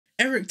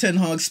Erik Ten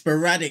Hag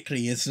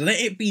sporadically has let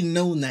it be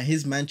known that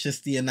his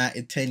Manchester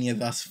United tenure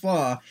thus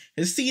far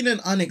has seen an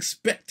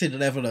unexpected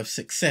level of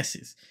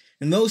successes,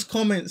 and those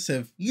comments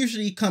have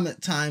usually come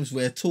at times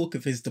where talk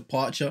of his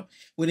departure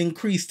would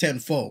increase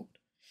tenfold.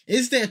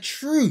 Is there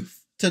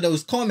truth to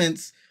those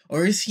comments,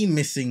 or is he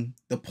missing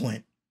the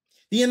point?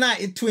 The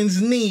United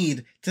Twins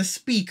need to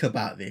speak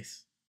about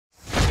this.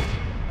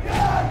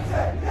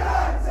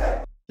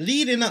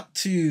 Leading up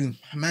to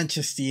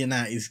Manchester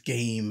United's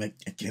game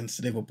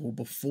against Liverpool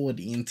before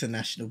the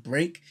international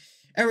break,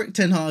 Erik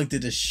Ten Hag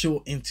did a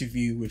short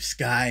interview with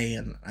Sky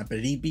and I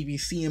believe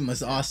BBC and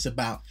was asked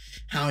about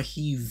how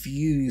he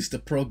views the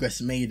progress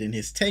made in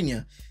his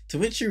tenure, to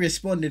which he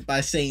responded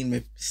by saying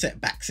with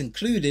setbacks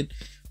included,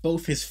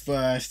 both his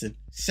first and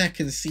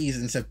second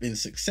seasons have been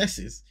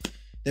successes.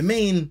 The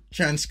main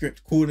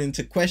transcript called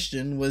into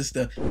question was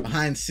the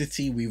behind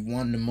City we've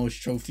won the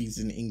most trophies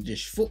in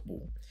English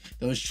football.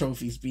 Those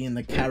trophies being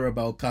the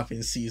Carabao Cup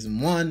in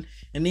season 1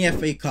 and the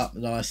FA Cup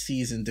last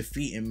season,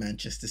 defeating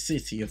Manchester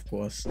City, of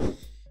course.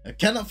 I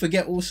cannot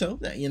forget also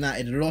that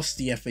United lost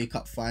the FA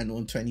Cup final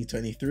in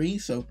 2023,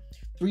 so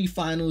 3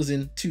 finals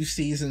in 2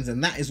 seasons,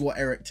 and that is what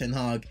Erik Ten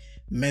Hag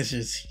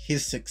measures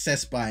his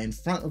success by in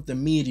front of the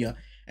media,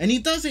 and he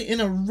does it in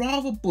a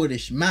rather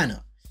bullish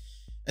manner.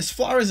 As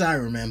far as I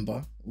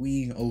remember,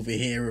 we over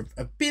here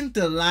have been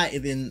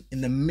delighted in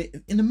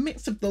the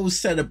midst of those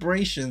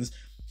celebrations,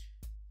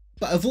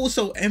 but I've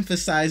also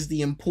emphasized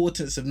the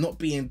importance of not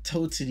being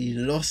totally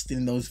lost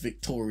in those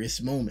victorious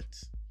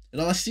moments.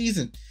 Last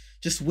season,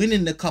 just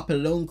winning the cup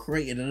alone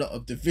created a lot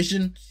of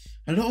division,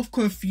 a lot of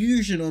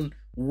confusion on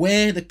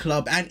where the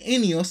club and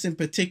Ineos in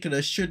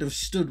particular should have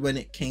stood when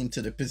it came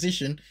to the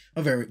position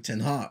of Erik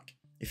Ten Hag.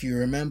 If you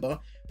remember,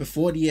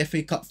 before the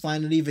FA Cup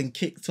final even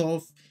kicked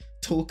off,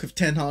 talk of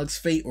Ten Hag's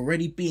fate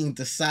already being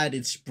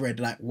decided spread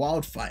like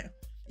wildfire.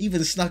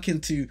 Even snuck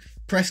into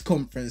press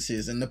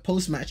conferences, and the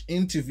post-match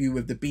interview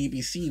with the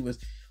BBC was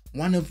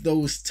one of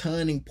those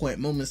turning point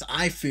moments,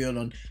 I feel,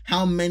 on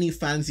how many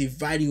fans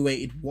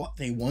evaluated what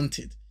they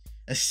wanted.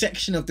 A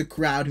section of the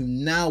crowd who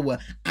now were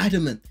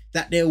adamant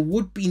that there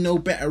would be no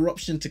better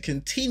option to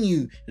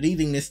continue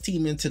leading this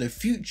team into the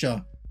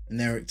future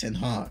than Erik Ten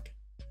Hag.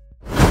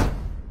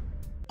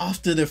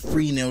 After the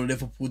 3-0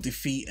 Liverpool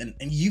defeat, and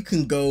you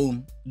can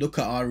go look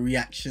at our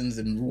reactions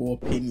and raw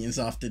opinions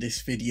after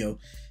this video,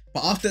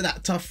 but after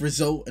that tough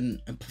result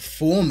and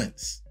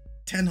performance,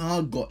 Ten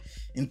Hag got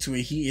into a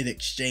heated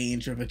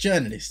exchange with a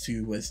journalist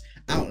who was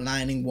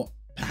outlining what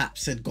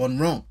perhaps had gone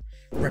wrong.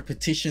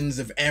 Repetitions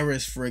of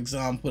errors, for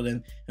example,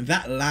 and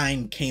that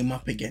line came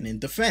up again in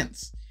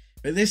defence.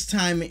 But this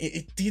time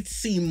it did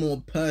seem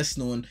more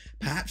personal and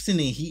perhaps in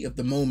the heat of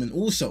the moment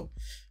also.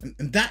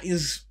 And that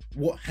is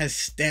what has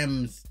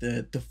stemmed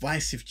the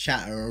divisive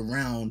chatter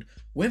around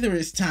whether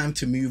it's time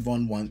to move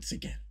on once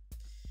again.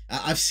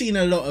 I've seen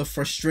a lot of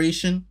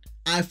frustration.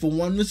 I, for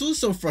one, was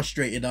also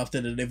frustrated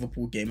after the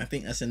Liverpool game. I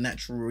think that's a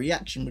natural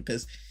reaction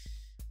because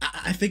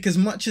I think as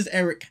much as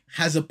Erik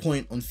has a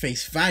point on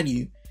face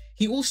value,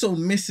 he also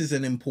misses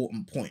an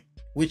important point,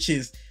 which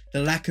is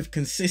the lack of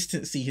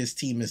consistency his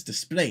team has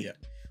displayed.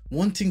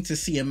 Wanting to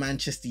see a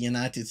Manchester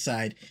United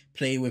side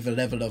play with a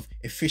level of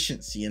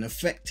efficiency and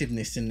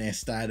effectiveness in their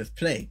style of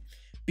play,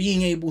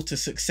 being able to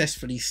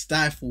successfully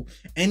stifle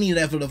any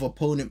level of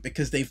opponent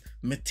because they've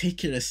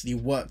meticulously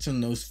worked on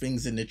those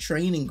things in the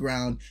training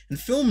ground and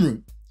film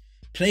room,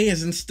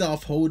 players and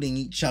staff holding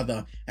each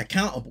other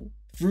accountable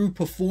through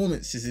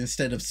performances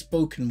instead of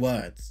spoken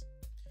words.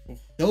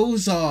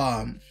 Those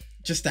are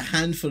just a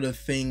handful of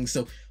things.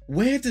 So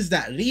where does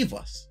that leave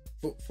us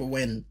for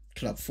when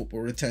club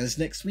football returns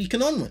next week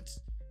and onwards?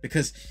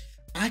 Because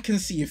I can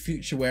see a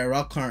future where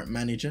our current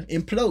manager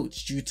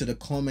implodes due to the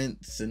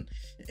comments and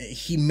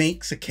he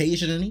makes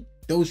occasionally.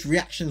 Those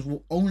reactions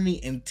will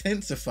only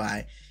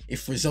intensify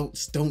if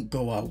results don't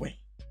go our way.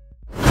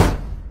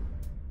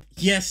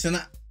 Yes,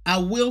 and I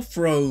will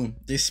throw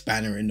this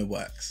spanner in the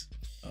works.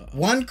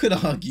 One could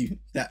argue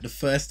that the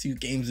first 2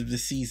 games of the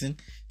season,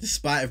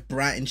 despite of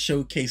Brighton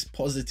showcased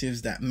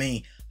positives that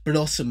may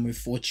blossom with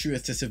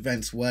fortuitous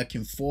events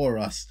working for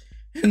us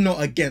and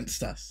not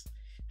against us.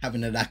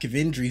 Having a lack of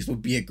injuries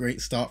would be a great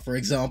start, for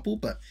example,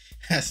 but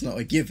that's not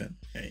a given.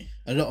 Okay.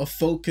 A lot of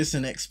focus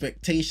and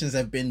expectations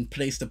have been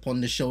placed upon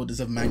the shoulders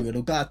of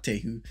Manuel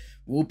Ugarte, who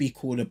will be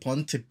called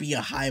upon to be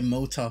a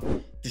high-motor,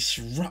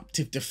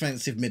 disruptive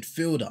defensive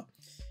midfielder.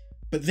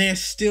 But there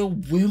still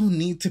will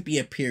need to be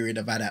a period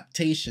of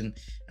adaptation,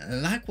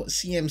 and like what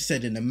CM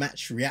said in the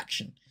match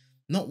reaction,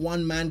 not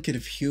one man could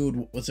have healed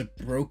what was a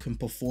broken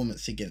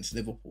performance against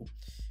Liverpool.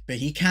 But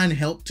he can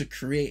help to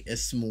create a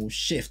small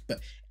shift,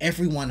 but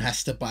everyone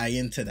has to buy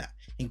into that,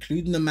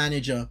 including the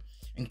manager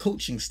and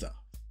coaching staff.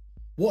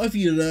 What have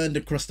you learned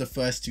across the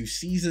first 2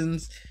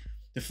 seasons,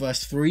 the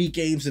first 3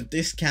 games of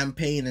this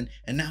campaign,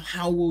 and now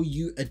how will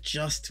you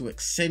adjust to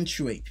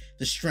accentuate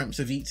the strengths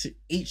of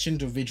each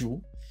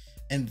individual?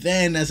 And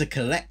then as a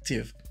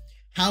collective,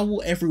 how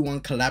will everyone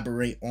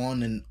collaborate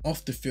on and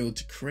off the field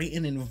to create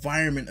an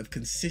environment of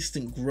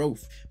consistent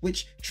growth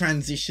which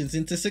transitions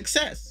into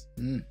success?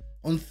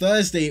 On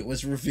Thursday, it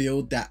was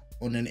revealed that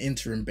on an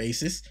interim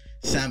basis,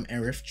 Sam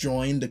Erik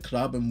joined the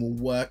club and will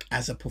work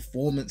as a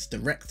performance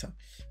director,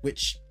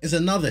 which is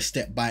another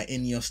step by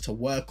Ineos to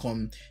work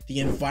on the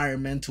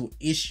environmental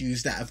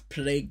issues that have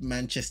plagued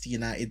Manchester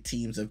United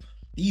teams of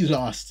the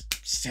last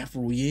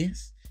several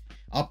years.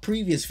 Our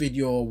previous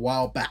video a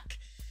while back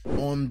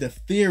on the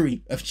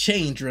theory of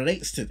change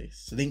relates to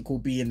this. The link will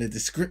be in the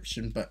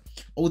description, but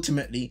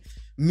ultimately,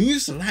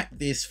 moves like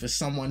this for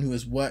someone who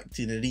has worked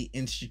in elite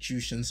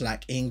institutions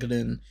like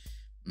England,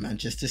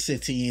 Manchester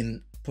City,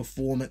 and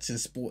performance and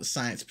sports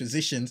science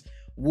positions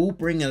will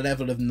bring a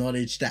level of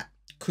knowledge that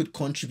could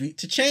contribute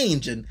to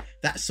change, and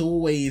that's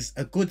always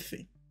a good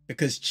thing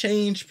because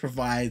change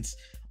provides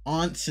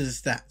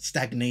answers that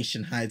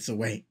stagnation hides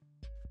away.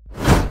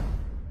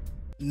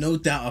 No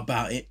doubt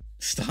about it,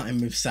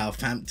 starting with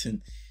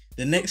Southampton,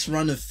 the next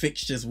run of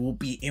fixtures will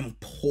be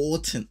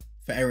important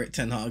for Erik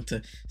ten Hag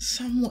to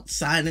somewhat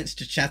silence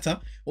the chatter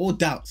or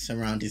doubts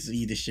around his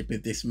leadership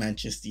of this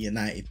Manchester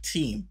United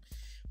team.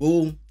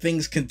 Will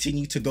things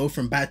continue to go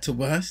from bad to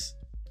worse?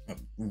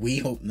 We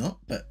hope not,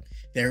 but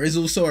there is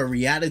also a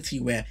reality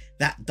where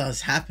that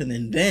does happen,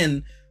 and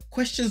then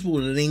questions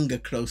will linger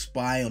close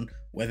by on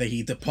whether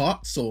he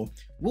departs, or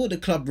will the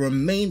club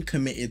remain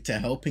committed to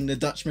helping the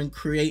Dutchman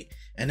create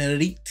an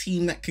elite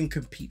team that can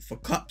compete for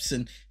cups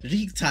and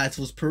league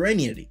titles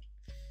perennially?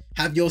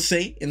 Have your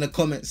say in the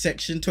comment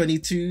section,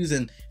 22s,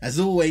 and as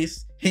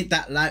always, hit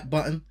that like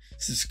button,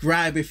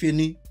 subscribe if you're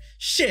new,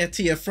 share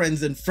to your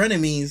friends and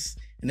frenemies,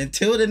 and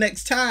until the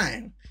next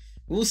time,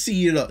 we'll see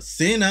you lot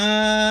in a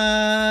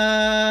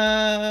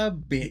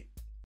bit.